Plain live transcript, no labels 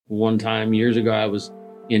one time years ago, I was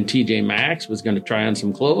in TJ Maxx, was going to try on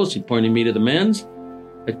some clothes. She pointed me to the men's.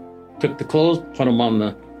 I took the clothes, put them on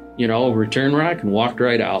the, return rack and walked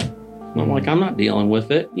right out. And I'm like, I'm not dealing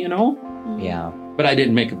with it, Yeah. But I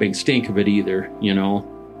didn't make a big stink of it either,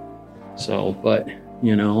 So, but,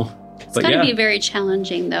 It's got to be very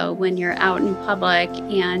challenging, though, when you're out in public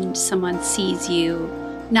and someone sees you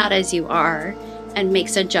not as you are and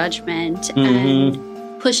makes a judgment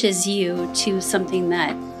and pushes you to something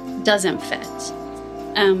that doesn't fit.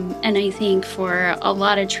 And I think for a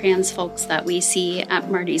lot of trans folks that we see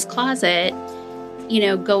at Marty's Closet,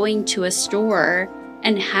 going to a store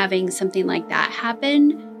and having something like that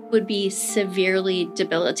happen would be severely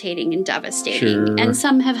debilitating and devastating. Sure. And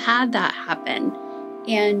some have had that happen.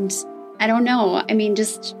 And I don't know. I mean,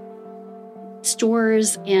 just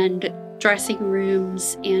stores and dressing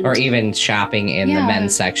rooms or even shopping in the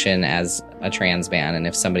men's section as a trans man. And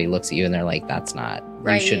if somebody looks at you and they're like, that's not,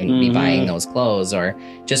 right. You shouldn't be buying those clothes, or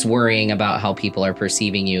just worrying about how people are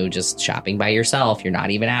perceiving you just shopping by yourself. You're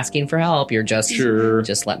not even asking for help. You're just,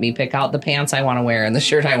 just let me pick out the pants I want to wear and the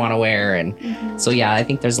shirt I want to wear. And so, I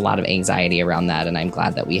think there's a lot of anxiety around that. And I'm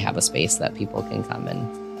glad that we have a space that people can come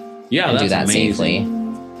and do that amazing. safely.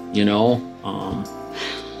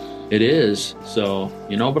 It is. So,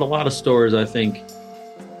 but a lot of stores, I think,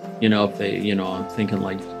 if they, I'm thinking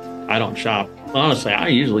like, I don't shop. Honestly, I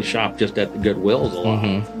usually shop just at the Goodwills a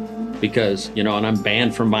lot because, and I'm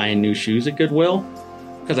banned from buying new shoes at Goodwill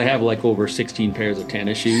because I have like over 16 pairs of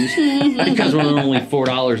tennis shoes because when they're only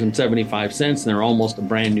 $4.75 and they're almost a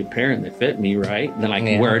brand new pair and they fit me right. Then I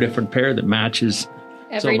can wear a different pair that matches.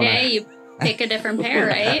 Every day you pick a different pair,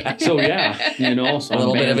 right? So, so a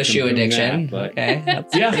little bit of a shoe addiction. But okay.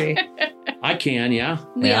 That's great. I can,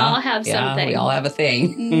 We all have something. We all have a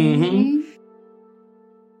thing.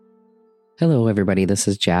 Hello, everybody. This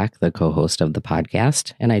is Jack, the co-host of the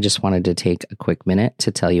podcast, and I just wanted to take a quick minute to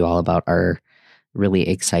tell you all about our really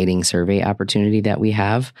exciting survey opportunity that we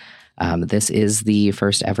have. This is the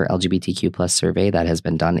first ever LGBTQ plus survey that has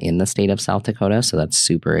been done in the state of South Dakota, so that's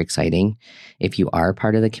super exciting. If you are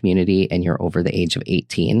part of the community and you're over the age of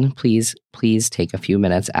 18, please take a few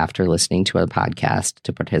minutes after listening to a podcast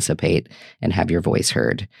to participate and have your voice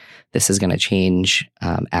heard. This is going to change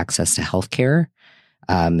access to healthcare.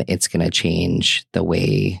 It's going to change the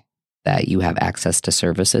way that you have access to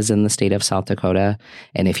services in the state of South Dakota.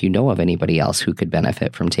 And if you know of anybody else who could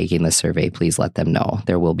benefit from taking this survey, please let them know.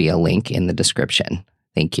 There will be a link in the description.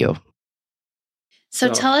 Thank you.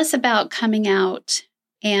 So tell us about coming out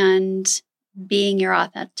and being your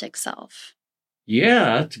authentic self.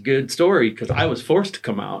 Yeah, that's a good story because I was forced to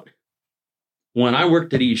come out. When I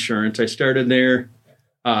worked at Esurance, I started there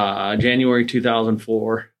January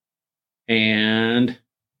 2004. And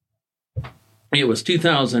it was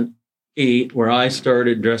 2008 where I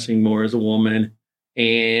started dressing more as a woman.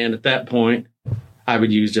 And at that point, I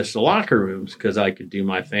would use just the locker rooms because I could do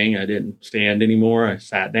my thing. I didn't stand anymore. I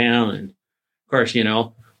sat down. And of course,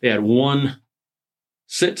 they had one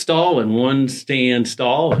sit stall and one stand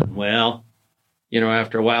stall. And well,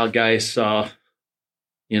 after a while, guys saw,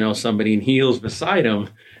 somebody in heels beside them.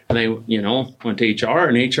 And they, went to HR,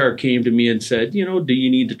 and HR came to me and said, do you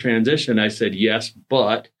need to transition? I said, yes,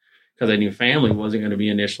 but because I knew family wasn't going to be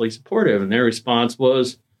initially supportive. And their response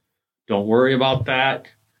was, don't worry about that.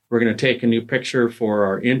 We're going to take a new picture for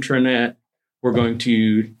our intranet. We're going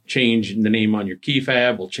to change the name on your key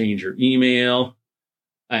fob. We'll change your email.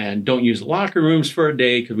 And don't use the locker rooms for a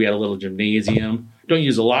day because we had a little gymnasium. Don't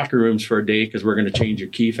use the locker rooms for a day because we're going to change your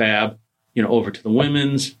key fob, over to the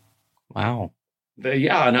women's. Wow.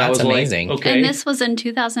 Yeah, and that's I was amazing. Like, okay. And this was in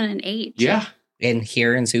 2008. Yeah.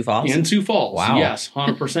 Here in Sioux Falls? In Sioux Falls. Wow. Yes,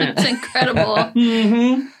 100%. That's incredible.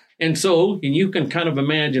 And you can kind of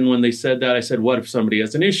imagine when they said that, I said, what if somebody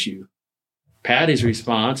has an issue? Patty's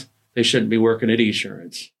response, they shouldn't be working at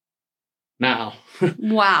Esurance. Now,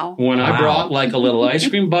 wow. When I brought like a little ice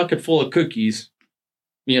cream bucket full of cookies,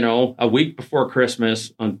 a week before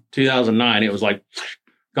Christmas on 2009, it was like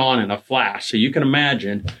gone in a flash. So you can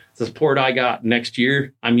imagine the support I got next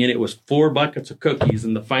year. I mean, it was 4 buckets of cookies.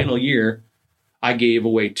 In the final year, I gave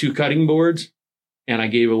away 2 cutting boards and I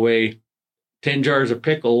gave away 10 jars of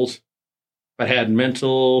pickles, but had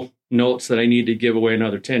mental notes that I needed to give away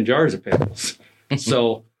another 10 jars of pickles.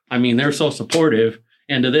 So, I mean, they're so supportive.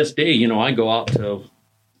 And to this day, I go out to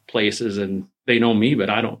places and they know me, but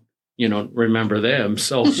I don't, remember them.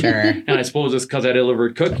 So, sure. And I suppose it's because I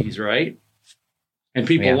delivered cookies, right? And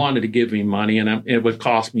people wanted to give me money, and it would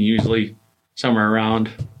cost me usually somewhere around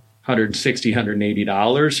 $160,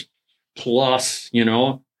 $180. Plus,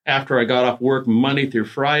 after I got off work Monday through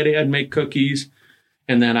Friday, I'd make cookies.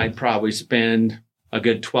 And then I'd probably spend a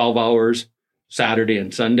good 12 hours Saturday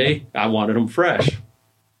and Sunday. I wanted them fresh.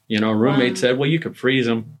 You know, a roommate said, well, you could freeze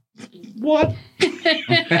them. What?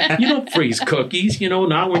 You don't freeze cookies, you know,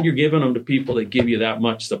 not when you're giving them to people that give you that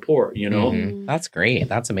much support, you know. Mm-hmm. That's great.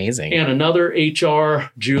 That's amazing. And another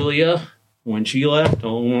HR, Julia, when she left,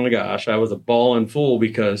 oh my gosh, I was a ballin' fool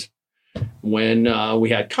because when we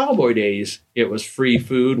had Cowboy Days, it was free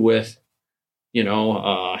food with, you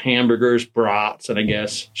know, hamburgers, brats, and I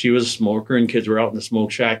guess she was a smoker and kids were out in the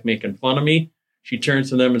smoke shack making fun of me. She turns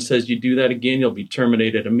to them and says, you do that again, you'll be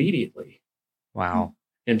terminated immediately. Wow.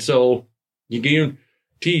 And so you guarantee,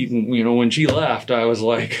 you know, when she left, I was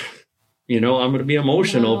like, you know, I'm going to be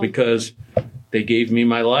emotional because they gave me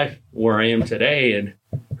my life where I am today. And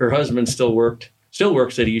her husband still works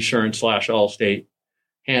at Esurance/Allstate.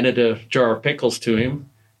 Handed a jar of pickles to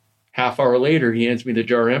him. Half hour later, he hands me the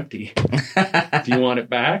jar empty. Do you want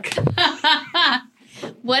it back?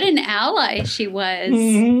 What an ally she was.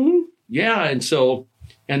 Mm-hmm. Yeah.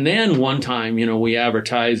 And then one time, you know, we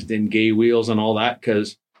advertised in Gay Wheels and all that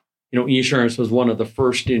because, you know, Esurance was one of the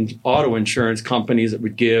first auto insurance companies that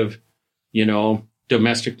would give, you know,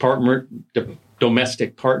 domestic partners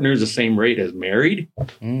the same rate as married,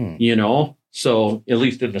 you know. So at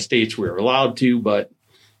least in the States we were allowed to, but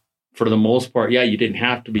for the most part, yeah, you didn't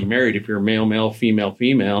have to be married. If you're male, male, female,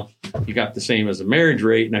 female, you got the same as a marriage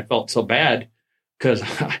rate. And I felt so bad because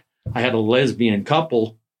I had a lesbian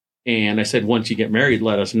couple. And I said, once you get married,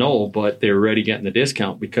 let us know. But they were already getting the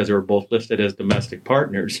discount because they were both listed as domestic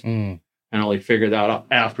partners. And I only figured that out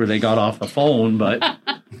after they got off the phone. But,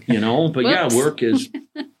 you know, but yeah, work is.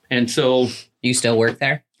 And so. You still work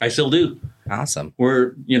there? I still do. Awesome.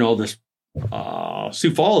 We're, you know, this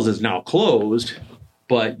Sioux Falls is now closed.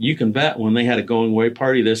 But you can bet when they had a going away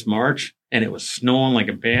party this March and it was snowing like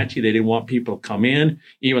a banshee, they didn't want people to come in,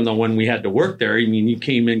 even though when we had to work there, I mean, you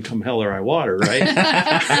came in come hell or high water,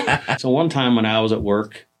 right? So one time when I was at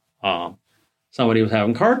work, somebody was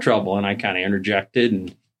having car trouble and I kind of interjected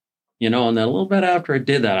and, you know, and then a little bit after I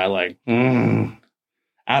did that, I like,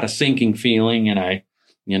 had a sinking feeling and I,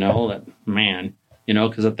 you know, that man, you know,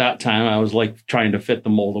 because at that time I was like trying to fit the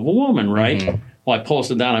mold of a woman, right? Mm-hmm. Well, I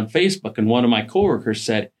posted that on Facebook and one of my coworkers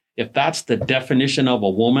said, if that's the definition of a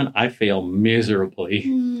woman, I fail miserably.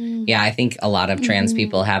 Yeah, I think a lot of trans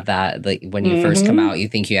people have that. Like when you first come out, you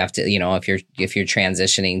think you have to, you know, if you're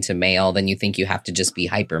transitioning to male, then you think you have to just be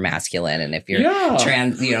hyper masculine. And if you're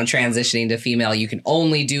transitioning to female, you can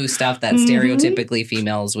only do stuff that stereotypically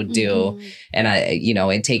females would do. And you know,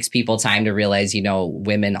 it takes people time to realize, you know,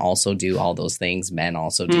 women also do all those things. Men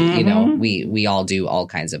also do. You know, we all do all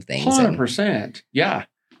kinds of things. 100%. Yeah.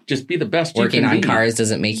 Just be the best you working can on be. Cars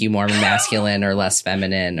doesn't make you more masculine or less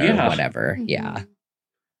feminine or whatever. Yeah.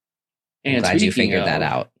 And I'm glad you figured that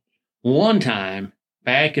out. One time,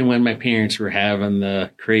 back in when my parents were having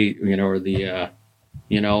the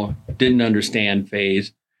didn't understand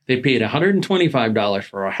phase, they paid $125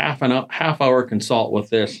 for a half hour consult with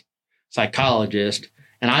this psychologist,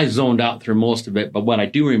 and I zoned out through most of it. But what I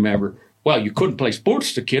do remember, well, you couldn't play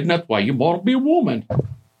sports as a kid, and that's why you want to be a woman.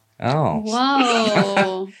 Oh.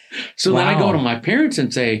 Whoa. So then I go to my parents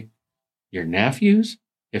and say, your nephews,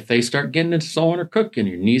 if they start getting into sewing or cooking,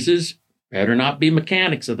 your nieces better not be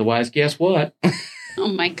mechanics. Otherwise, guess what? Oh,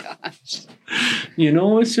 my gosh. You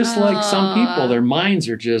know, it's just like some people, their minds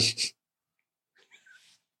are just,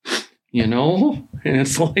 you know, and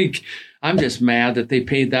it's like, I'm just mad that they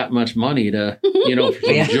paid that much money to, you know, for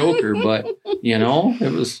some joker. But, you know,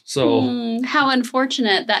 it was so. How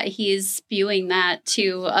unfortunate that he's spewing that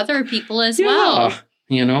to other people as well.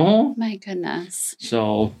 You know. My goodness.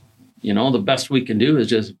 So, you know, the best we can do is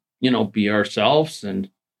just, you know, be ourselves. And,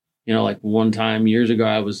 you know, like one time years ago,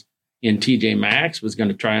 I was in TJ Maxx, was going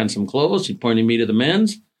to try on some clothes. He pointed me to the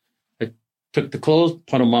men's. I took the clothes,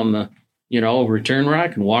 put them on the, you know, return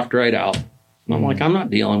rack and walked right out. I'm like, I'm not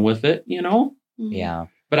dealing with it, you know? Yeah.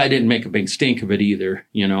 But I didn't make a big stink of it either,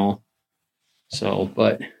 you know? So,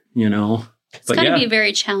 but, you know. It's got to be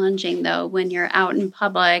very challenging, though, when you're out in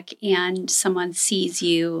public and someone sees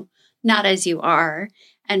you not as you are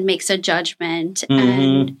and makes a judgment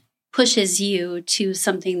and pushes you to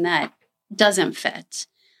something that doesn't fit.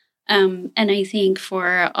 And I think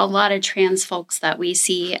for a lot of trans folks that we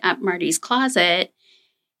see at Marty's Closet,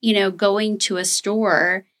 you know, going to a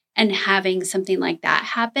store and having something like that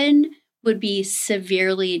happen would be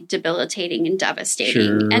severely debilitating and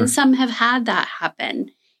devastating. Sure. And some have had that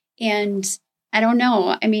happen. And I don't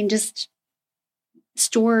know. I mean, just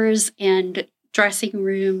stores and dressing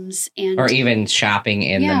rooms and or even shopping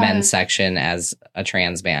in the men's section as a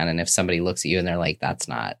trans man. And if somebody looks at you and they're like, that's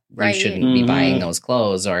not, you shouldn't be buying those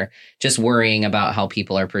clothes, or just worrying about how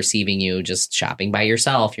people are perceiving you just shopping by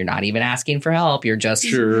yourself. You're not even asking for help. You're just,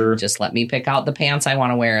 just let me pick out the pants I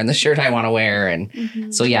want to wear and the shirt I want to wear.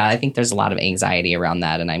 And so, yeah, I think there's a lot of anxiety around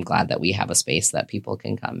that. And I'm glad that we have a space that people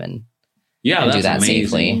can come and do that amazing.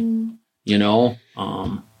 Safely. You know,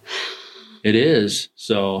 it is.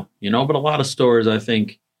 So, you know, but a lot of stores, I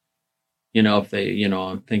think, you know, if they, you know,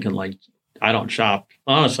 I'm thinking like, I don't shop.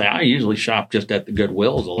 Honestly, I usually shop just at the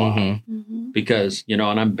Goodwills a lot because, you know,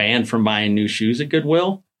 and I'm banned from buying new shoes at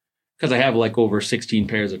Goodwill because I have like over 16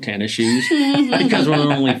 pairs of tennis shoes because they're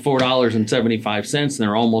only $4.75 and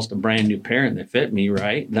they're almost a brand new pair and they fit me,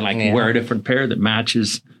 right? Then I can wear a different pair that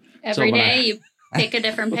matches. Every day you pick a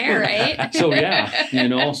different pair, right? So, yeah, you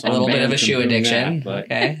know. So a little bit of a shoe addiction. That, but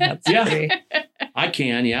okay. That's yeah, I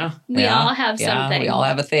can, We all have something. We all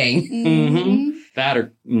have a thing. That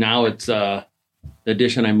or now it's the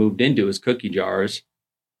edition I moved into is cookie jars.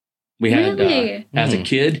 We had, as a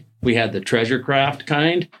kid, we had the treasure craft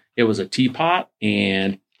kind. It was a teapot,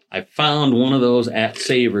 and I found one of those at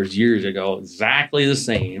Savers years ago, exactly the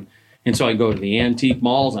same. And so I go to the antique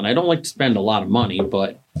malls, and I don't like to spend a lot of money,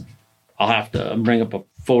 but I'll have to bring up a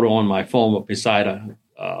photo on my phone up beside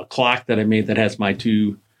a clock that I made that has my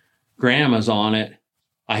 2 grandmas on it.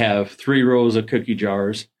 I have 3 rows of cookie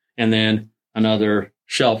jars and then another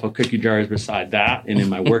shelf of cookie jars beside that. And in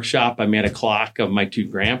my workshop, I made a clock of my 2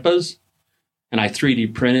 grandpas, and I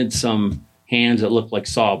 3D printed some hands that looked like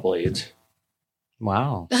saw blades.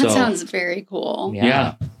 Wow. That sounds very cool.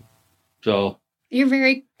 Yeah. So you're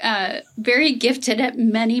very, very gifted at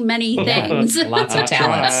many, many things. Lots of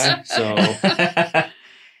talents. So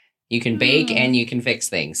you can bake and you can fix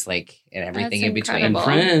things, like, and everything in between. And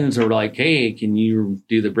friends are like, hey, can you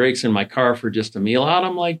do the brakes in my car for just a meal out?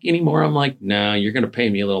 I'm like, anymore? I'm like, no, you're going to pay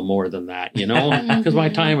me a little more than that, you know, because my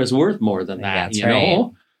time is worth more than that, That's you right.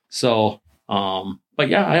 know? So, but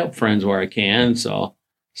yeah, I help friends where I can. So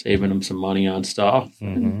saving them some money on stuff.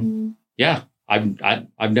 Yeah,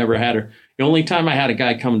 I've never had her. The only time I had a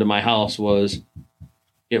guy come to my house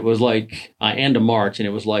it was like end of March, and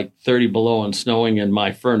it was like 30 below and snowing, and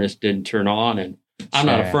my furnace didn't turn on. And I'm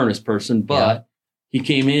not a furnace person, but he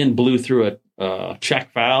came in, blew through a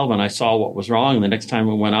check valve, and I saw what was wrong. And the next time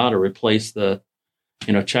we went out, I replaced the,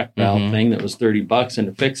 you know, check valve thing that was $30 and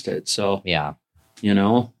it fixed it. So, you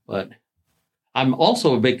know, but I'm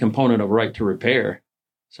also a big component of right to repair.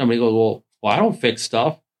 Somebody goes, well, I don't fix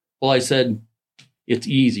stuff. Well, I said, it's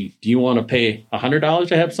easy. Do you want to pay $100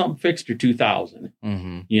 to have something fixed or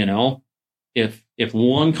 $2,000? You know, if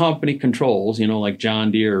one company controls, you know, like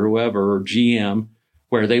John Deere or whoever, or GM,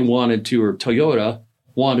 where they wanted to, or Toyota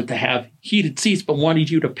wanted to have heated seats, but wanted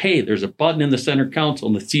you to pay. There's a button in the center console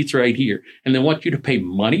and the seat's right here. And they want you to pay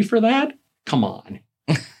money for that? Come on.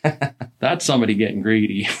 That's somebody getting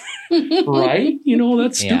greedy, right? You know,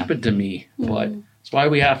 that's stupid to me. But that's why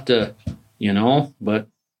we have to, you know, but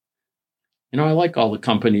you know, I like all the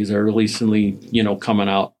companies that are recently, you know, coming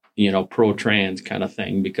out, you know, pro-trans kind of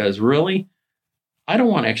thing, because really, I don't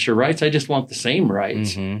want extra rights. I just want the same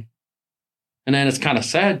rights. And then it's kind of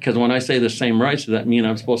sad because when I say the same rights, does that mean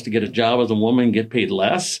I'm supposed to get a job as a woman and get paid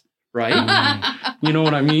less? Right? You know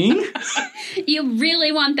what I mean? You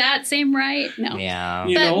really want that same right? No. Yeah.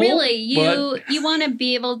 You but know, really, you want to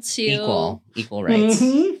be able to... Equal rights.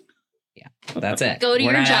 That's it. Go to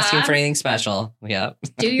your job. We're not asking for anything special.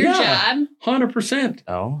 Do your job. 100%.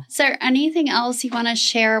 Oh. Is there anything else you want to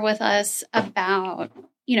share with us about,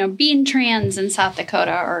 you know, being trans in South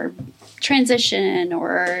Dakota, or transition,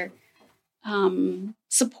 or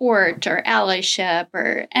support, or allyship,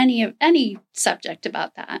 or any subject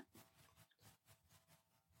about that?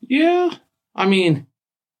 Yeah. I mean,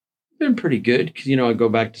 it's been pretty good because, you know, I go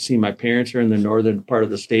back to see my parents are in the northern part of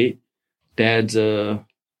the state. Dad's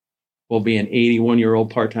will be an 81-year-old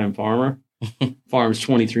part-time farmer. Farms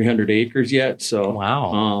 2,300 acres yet. So,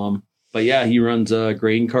 wow. But yeah, he runs a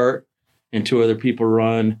grading cart, and 2 other people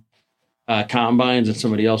run combines, and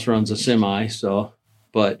somebody else runs a semi. So,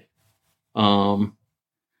 but,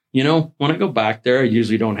 you know, when I go back there, I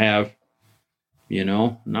usually don't have, you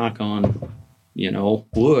know, knock on, you know,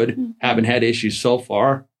 wood. Haven't had issues so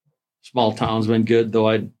far. Small town's been good, though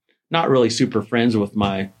I'm not really super friends with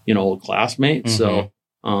my, you know, old classmates. So,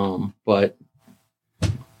 but,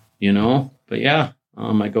 you know, but yeah,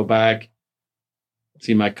 I go back,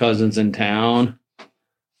 see my cousins in town,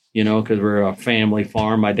 you know, because we're a family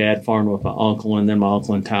farm. My dad farmed with my uncle, and then my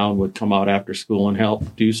uncle in town would come out after school and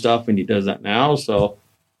help do stuff, and he does that now. So,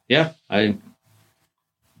 yeah, I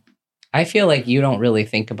feel like you don't really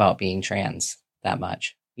think about being trans. that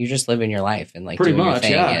much. You're just living your life and like pretty doing much, your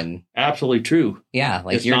thing. Yeah. And absolutely true. Yeah.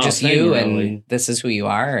 Like It's you're not a just thing, you really. and this is who you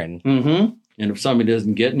are. And And if somebody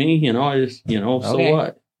doesn't get me, I just, so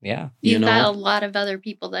what? Yeah. You've got a lot of other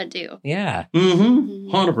people that do. Yeah.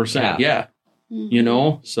 100%. Yeah.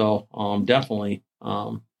 So definitely.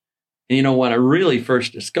 And when I really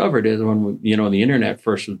first discovered it, when, the internet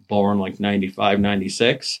first was born, like 95,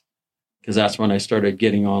 96, because that's when I started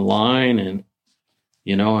getting online and,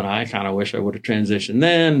 and I kind of wish I would have transitioned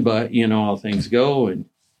then, but how things go and,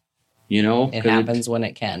 it happens when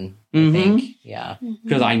it can, I think. Yeah.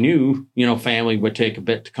 Because I knew, family would take a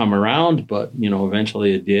bit to come around, but,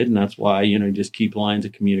 eventually it did. And that's why, just keep lines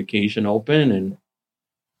of communication open and,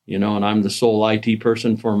 and I'm the sole IT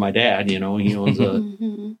person for my dad, he owns a,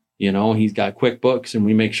 he's got QuickBooks and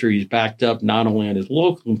we make sure he's backed up not only on his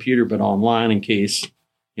local computer, but online in case,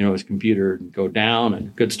 his computer go down,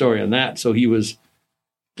 and good story on that. So he was,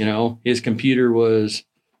 his computer was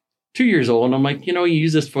 2 years old. And I'm like, you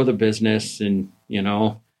use this for the business. And,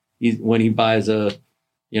 when he buys a,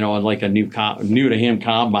 like a new to him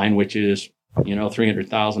combine, which is,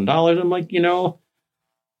 $300,000. I'm like,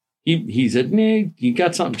 he said, nah, you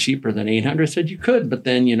got something cheaper than 800. I said, you could, but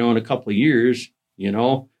then, in a couple of years,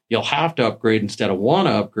 you'll have to upgrade instead of want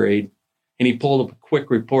to upgrade. And he pulled up a quick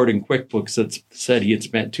report in QuickBooks that said he had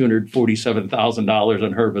spent $247,000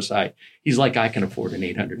 on herbicide. He's like, I can afford an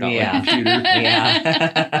 $800 computer.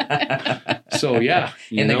 Yeah. So, yeah.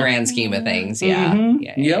 In the grand scheme of things. Yeah.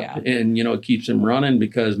 Yep. Yeah. And, it keeps him running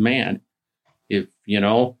because, man, if,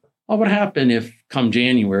 what would happen if come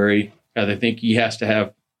January, because I think he has to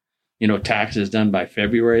have, taxes done by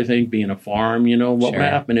February, I think, being a farm, what would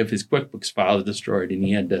happen if his QuickBooks file is destroyed and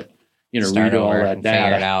he had to, start read all over that and data.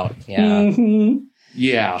 figure it out. Yeah.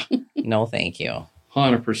 Yeah. No, thank you.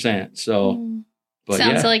 100%. So, but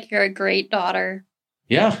sounds like you're a great daughter.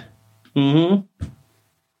 Yeah.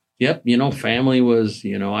 Yep. Family was,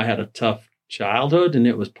 I had a tough childhood, and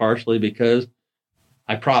it was partially because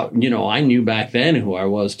I knew back then who I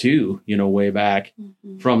was too, way back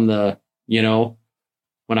from the,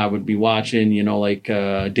 when I would be watching, like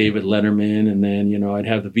David Letterman, and then, I'd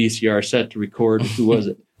have the VCR set to record, who was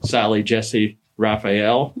it? Sally Jesse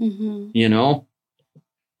Raphael,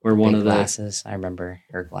 where one of the glasses. I remember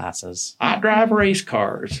her glasses. I drive race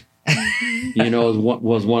cars.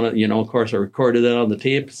 Was one of, of course I recorded that on the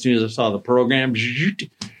tape. As soon as I saw the program,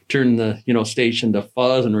 turned the, station to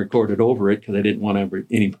fuzz and recorded over it because I didn't want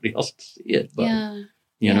anybody else to see it. But,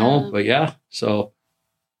 but yeah, so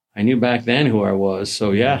I knew back then who I was.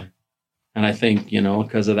 So, yeah. And I think,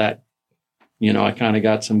 because of that, I kind of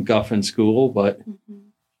got some guff in school, but,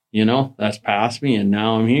 that's past me. And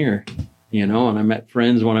now I'm here, and I met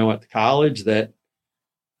friends when I went to college that,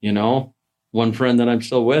 one friend that I'm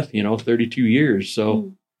still with, 32 years.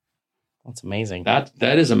 So that's amazing. That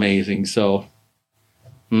is amazing. So,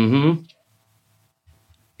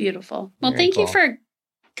 beautiful. Well, thank you for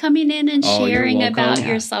coming in and sharing about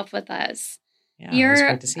yourself with us. Yeah,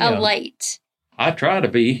 you're a light. I try to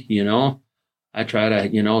be, I try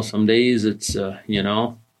to, some days it's,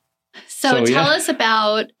 So tell us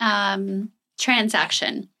about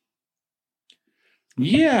transaction.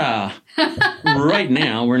 Yeah. Right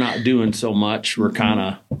now, we're not doing so much. We're kind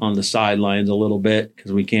of on the sidelines a little bit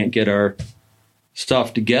because we can't get our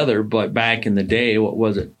stuff together. But back in the day, what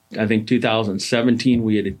was it? I think 2017,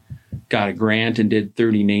 we had got a grant and did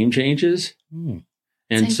 30 name changes.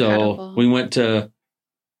 And so we went to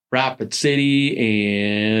Rapid City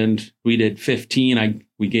and we did 15.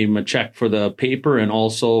 We gave them a check for the paper and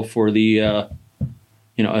also for the,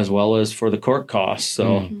 as well as for the court costs.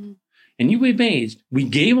 So, and you'd be amazed. We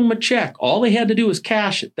gave them a check. All they had to do was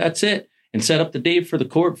cash it. That's it. And set up the date for the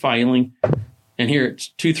court filing. And here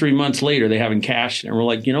it's 2-3 months later, they haven't cashed it. And we're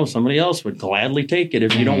like, somebody else would gladly take it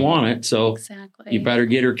if you don't want it. So you better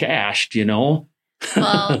get her cashed,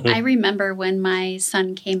 Well, I remember when my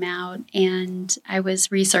son came out and I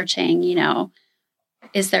was researching,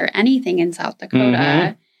 is there anything in South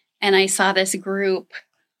Dakota? And I saw this group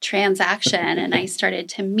transaction and I started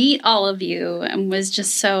to meet all of you and was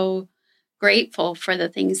just so grateful for the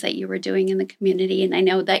things that you were doing in the community. And I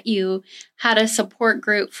know that you had a support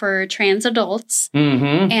group for trans adults.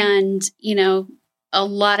 And, a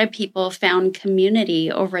lot of people found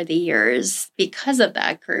community over the years because of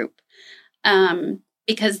that group.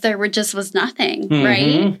 Because there was nothing,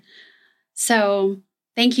 right? So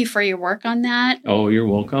thank you for your work on that. Oh, you're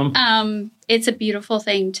welcome. It's a beautiful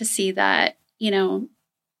thing to see that,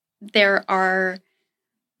 there were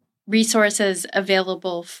resources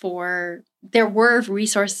available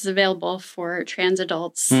for trans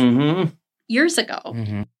adults years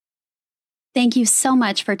ago. Thank you so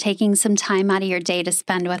much for taking some time out of your day to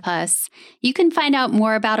spend with us. You can find out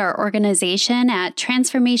more about our organization at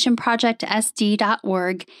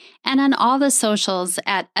transformationprojectsd.org and on all the socials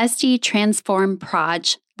at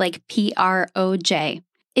SDTransformProj, like PROJ.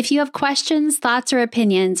 If you have questions, thoughts, or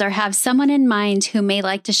opinions, or have someone in mind who may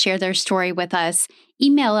like to share their story with us,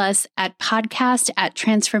 email us at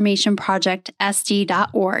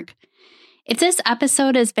podcast@transformationprojectsd.org. If this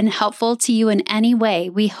episode has been helpful to you in any way,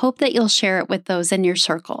 we hope that you'll share it with those in your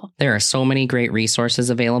circle. There are so many great resources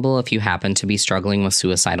available if you happen to be struggling with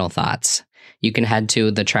suicidal thoughts. You can head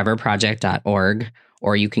to thetrevorproject.org,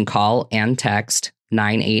 or you can call and text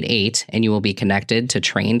 988, and you will be connected to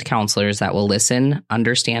trained counselors that will listen,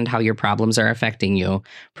 understand how your problems are affecting you,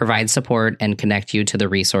 provide support, and connect you to the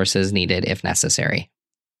resources needed if necessary.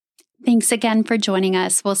 Thanks again for joining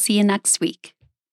us. We'll see you next week.